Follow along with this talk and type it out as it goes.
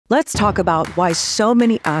Let's talk about why so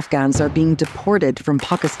many Afghans are being deported from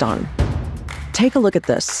Pakistan. Take a look at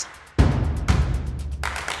this.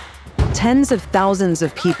 Tens of thousands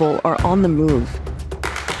of people are on the move.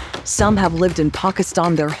 Some have lived in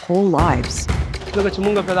Pakistan their whole lives.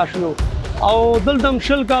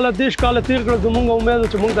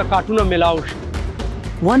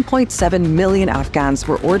 1.7 million Afghans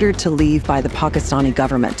were ordered to leave by the Pakistani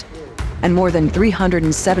government. And more than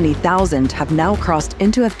 370,000 have now crossed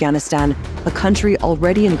into Afghanistan, a country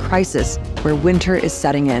already in crisis where winter is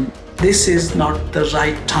setting in. This is not the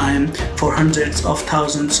right time for hundreds of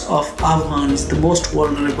thousands of Afghans, the most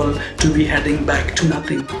vulnerable, to be heading back to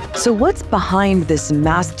nothing. So what's behind this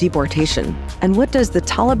mass deportation? And what does the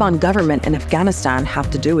Taliban government in Afghanistan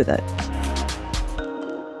have to do with it?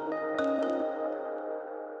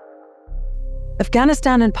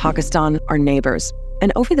 Afghanistan and Pakistan are neighbors.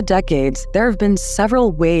 And over the decades, there have been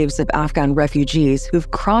several waves of Afghan refugees who've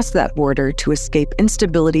crossed that border to escape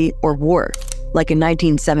instability or war. Like in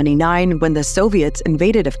 1979, when the Soviets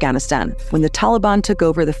invaded Afghanistan, when the Taliban took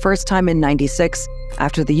over the first time in '96,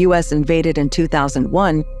 after the US invaded in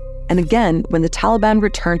 2001, and again when the Taliban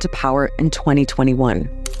returned to power in 2021.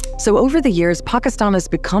 So over the years, Pakistan has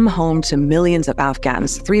become home to millions of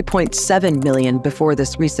Afghans, 3.7 million before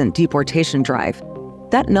this recent deportation drive.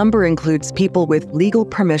 That number includes people with legal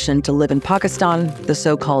permission to live in Pakistan, the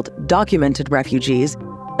so-called documented refugees,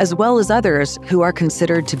 as well as others who are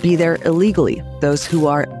considered to be there illegally, those who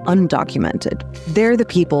are undocumented. They're the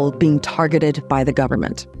people being targeted by the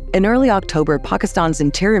government. In early October, Pakistan's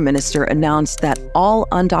Interior Minister announced that all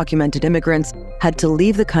undocumented immigrants had to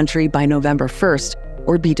leave the country by November 1st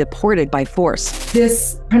or be deported by force.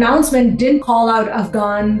 This pronouncement didn't call out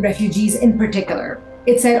Afghan refugees in particular.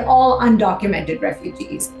 It said all undocumented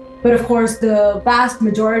refugees. But of course, the vast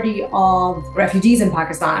majority of refugees in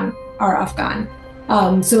Pakistan are Afghan.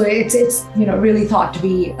 So it's really thought to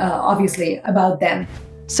be obviously about them.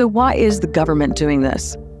 So why is the government doing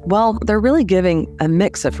this? Well, they're really giving a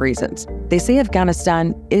mix of reasons. They say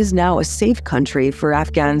Afghanistan is now a safe country for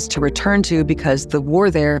Afghans to return to because the war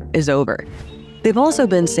there is over. They've also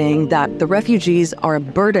been saying that the refugees are a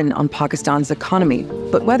burden on Pakistan's economy,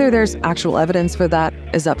 but whether there's actual evidence for that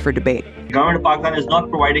is up for debate. The government of Pakistan is not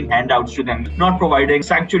providing handouts to them, not providing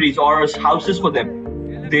sanctuaries or houses for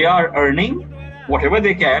them. They are earning whatever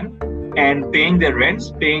they can and paying their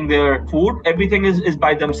rents, paying their food, everything is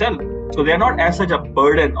by themselves. So they're not as such a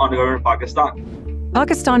burden on the government of Pakistan.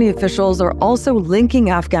 Pakistani officials are also linking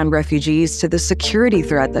Afghan refugees to the security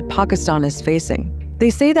threat that Pakistan is facing. They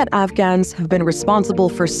say that Afghans have been responsible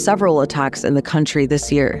for several attacks in the country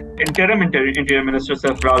this year. Interim Interior Minister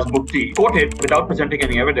Sarfraz Bukti quoted, without presenting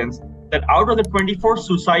any evidence, that out of the 24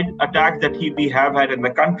 suicide attacks that we have had in the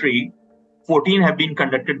country, 14 have been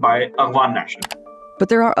conducted by Afghan nationals. But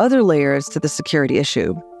there are other layers to the security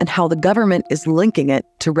issue and how the government is linking it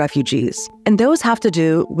to refugees. And those have to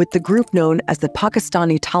do with the group known as the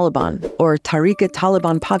Pakistani Taliban, or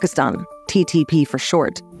Tehreek-e-Taliban Pakistan, TTP for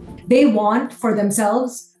short. They want for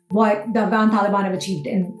themselves what the Afghan Taliban have achieved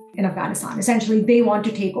in Afghanistan. Essentially, they want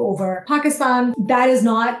to take over Pakistan. That is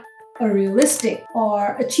not a realistic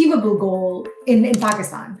or achievable goal in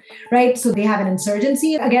Pakistan, right? So they have an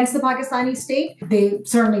insurgency against the Pakistani state. They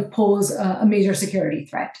certainly pose a major security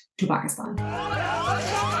threat to Pakistan.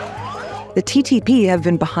 The TTP have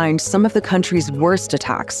been behind some of the country's worst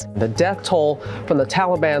attacks. The death toll from the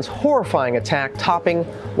Taliban's horrifying attack topping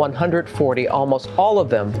 140, almost all of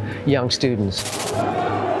them young students.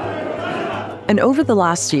 And over the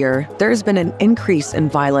last year, there's been an increase in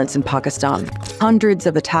violence in Pakistan. Hundreds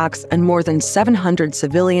of attacks and more than 700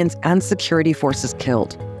 civilians and security forces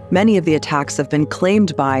killed. Many of the attacks have been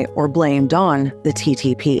claimed by or blamed on the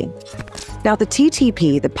TTP. Now, the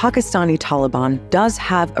TTP, the Pakistani Taliban, does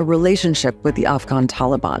have a relationship with the Afghan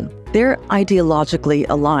Taliban. They're ideologically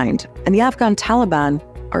aligned, and the Afghan Taliban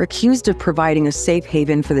are accused of providing a safe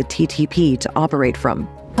haven for the TTP to operate from.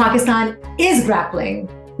 Pakistan is grappling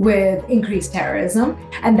with increased terrorism,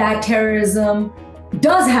 and that terrorism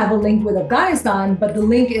does have a link with Afghanistan, but the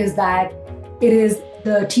link is that it is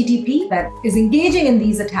the TTP that is engaging in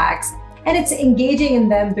these attacks, and it's engaging in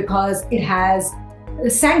them because it has a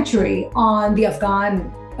sanctuary on the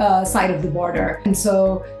Afghan side of the border. And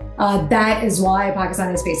so that is why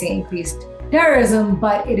Pakistan is facing increased terrorism,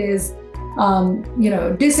 but it is,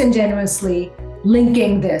 disingenuously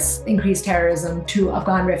linking this increased terrorism to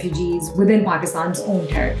Afghan refugees within Pakistan's own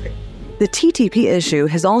territory. The TTP issue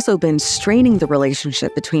has also been straining the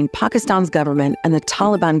relationship between Pakistan's government and the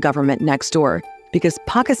Taliban government next door, because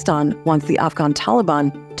Pakistan wants the Afghan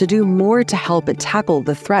Taliban to do more to help it tackle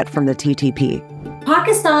the threat from the TTP.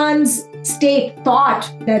 Pakistan's state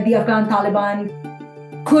thought that the Afghan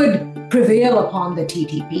Taliban could prevail upon the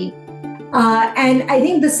TTP. And I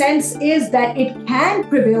think the sense is that it can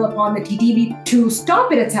prevail upon the TTP to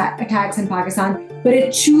stop its attacks in Pakistan, but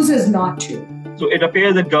it chooses not to. So it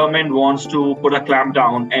appears that government wants to put a clamp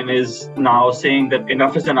down and is now saying that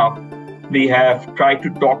enough is enough. We have tried to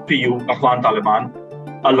talk to you, Afghan Taliban.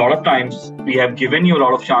 A lot of times we have given you a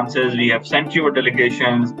lot of chances. We have sent you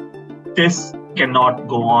delegations. This cannot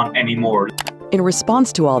go on anymore. In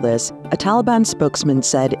response to all this, a Taliban spokesman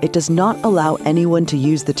said it does not allow anyone to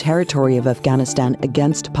use the territory of Afghanistan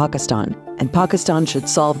against Pakistan, and Pakistan should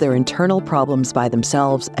solve their internal problems by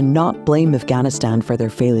themselves and not blame Afghanistan for their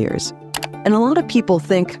failures. And a lot of people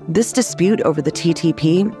think this dispute over the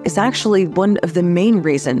TTP is actually one of the main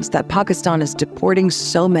reasons that Pakistan is deporting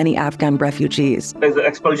so many Afghan refugees. As the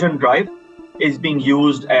expulsion drive is being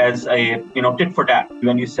used as a tit for tat.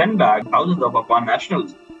 When you send back thousands of Afghan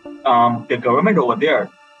nationals, the government over there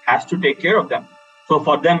has to take care of them. So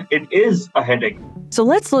for them, it is a headache. So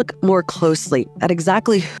let's look more closely at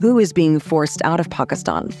exactly who is being forced out of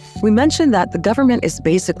Pakistan. We mentioned that the government is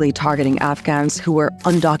basically targeting Afghans who are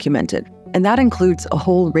undocumented, and that includes a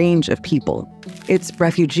whole range of people. It's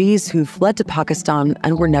refugees who fled to Pakistan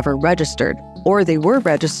and were never registered, or they were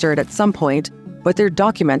registered at some point, but their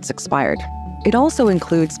documents expired. It also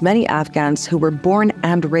includes many Afghans who were born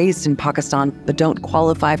and raised in Pakistan but don't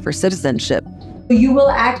qualify for citizenship. You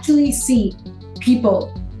will actually see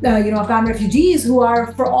people, Afghan refugees who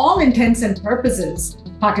are, for all intents and purposes,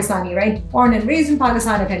 Pakistani, right? Born and raised in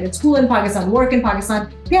Pakistan, attended school in Pakistan, work in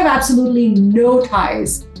Pakistan. They have absolutely no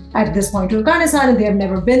ties at this point to Afghanistan, and they have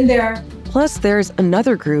never been there. Plus, there's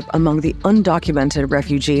another group among the undocumented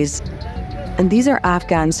refugees. And these are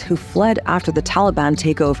Afghans who fled after the Taliban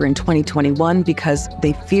takeover in 2021 because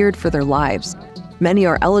they feared for their lives. Many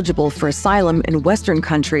are eligible for asylum in Western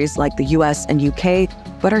countries like the US and UK,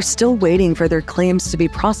 but are still waiting for their claims to be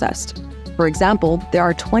processed. For example, there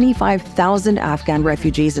are 25,000 Afghan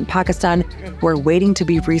refugees in Pakistan who are waiting to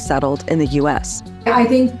be resettled in the US. I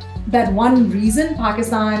think that one reason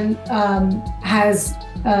Pakistan has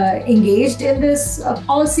engaged in this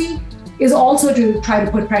policy is also to try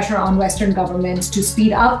to put pressure on Western governments to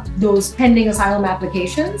speed up those pending asylum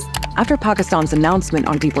applications. After Pakistan's announcement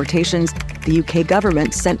on deportations, the UK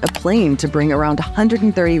government sent a plane to bring around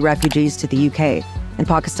 130 refugees to the UK, and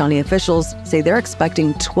Pakistani officials say they're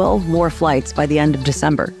expecting 12 more flights by the end of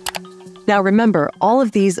December. Now remember, all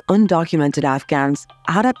of these undocumented Afghans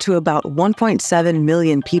add up to about 1.7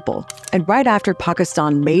 million people. And right after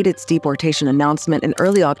Pakistan made its deportation announcement in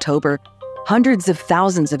early October, hundreds of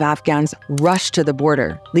thousands of Afghans rushed to the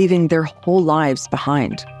border, leaving their whole lives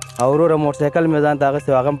behind.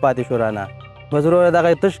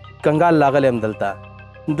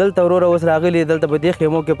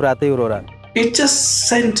 It just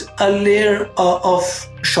sent a layer of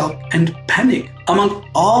shock and panic among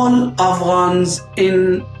all Afghans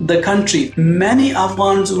in the country. Many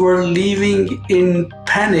Afghans were leaving in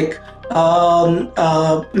panic.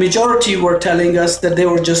 Majority were telling us that they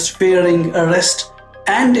were just fearing arrest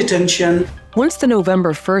and detention. Once the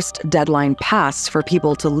November 1st deadline passed for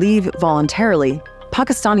people to leave voluntarily,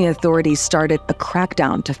 Pakistani authorities started a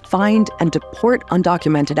crackdown to find and deport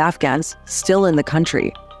undocumented Afghans still in the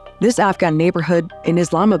country. This Afghan neighborhood in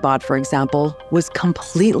Islamabad, for example, was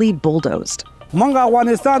completely bulldozed. Law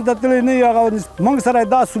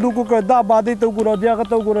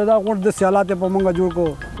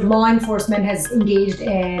enforcement has engaged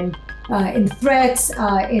in threats,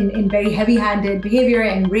 in very heavy-handed behavior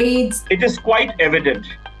and raids. It is quite evident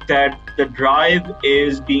that the drive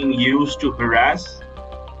is being used to harass,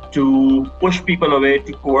 to push people away,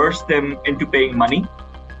 to coerce them into paying money,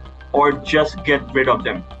 or just get rid of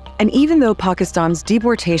them. And even though Pakistan's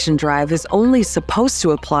deportation drive is only supposed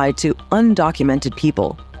to apply to undocumented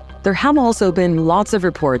people, there have also been lots of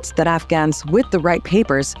reports that Afghans with the right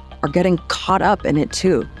papers are getting caught up in it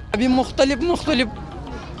too.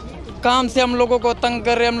 काम से हम लोगों को तंग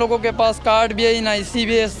कर रहे हैं, हम लोगों के पास कार्ड भी है, NIC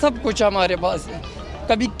भी है, सब कुछ हमारे पास है.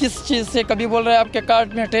 कभी किस चीज़ से, कभी बोल रहे हैं आपके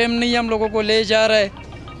कार्ड में टाइम नहीं है, हम लोगों को ले जा रहा है,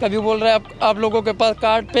 कभी बोल रहे हैं आप लोगों के पास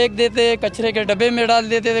कार्ड फेंक देते हैं, कचरे के डब्बे में डाल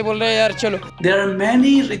देते थे, बोल रहे हैं यार चलो. There are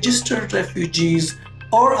many registered refugees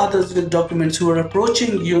or others with documents who are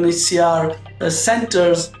approaching UNHCR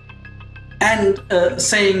centers and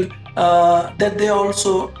saying that they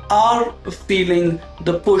also are feeling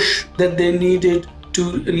the push that they needed to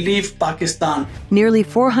leave Pakistan. Nearly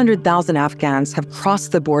 400,000 Afghans have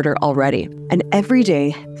crossed the border already, and every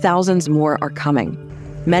day, thousands more are coming.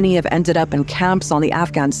 Many have ended up in camps on the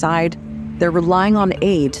Afghan side. They're relying on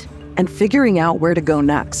aid and figuring out where to go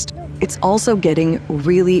next. it's also getting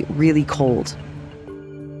really, really cold.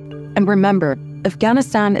 And remember,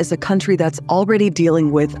 Afghanistan is a country that's already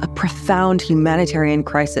dealing with a profound humanitarian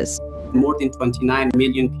crisis. More than 29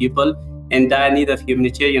 million people in dire need of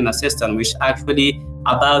humanitarian assistance, which actually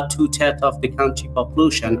about 2/3 of the country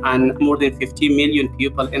population, and more than 50 million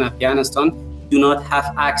people in Afghanistan do not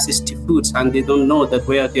have access to foods, and they don't know that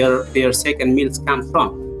where their second meals come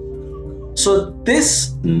from. So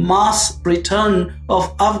this mass return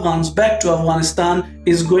of Afghans back to Afghanistan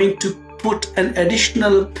is going to put an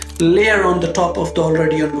additional layer on the top of the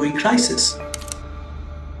already ongoing crisis.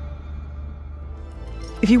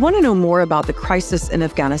 If you want to know more about the crisis in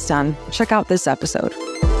Afghanistan, check out this episode.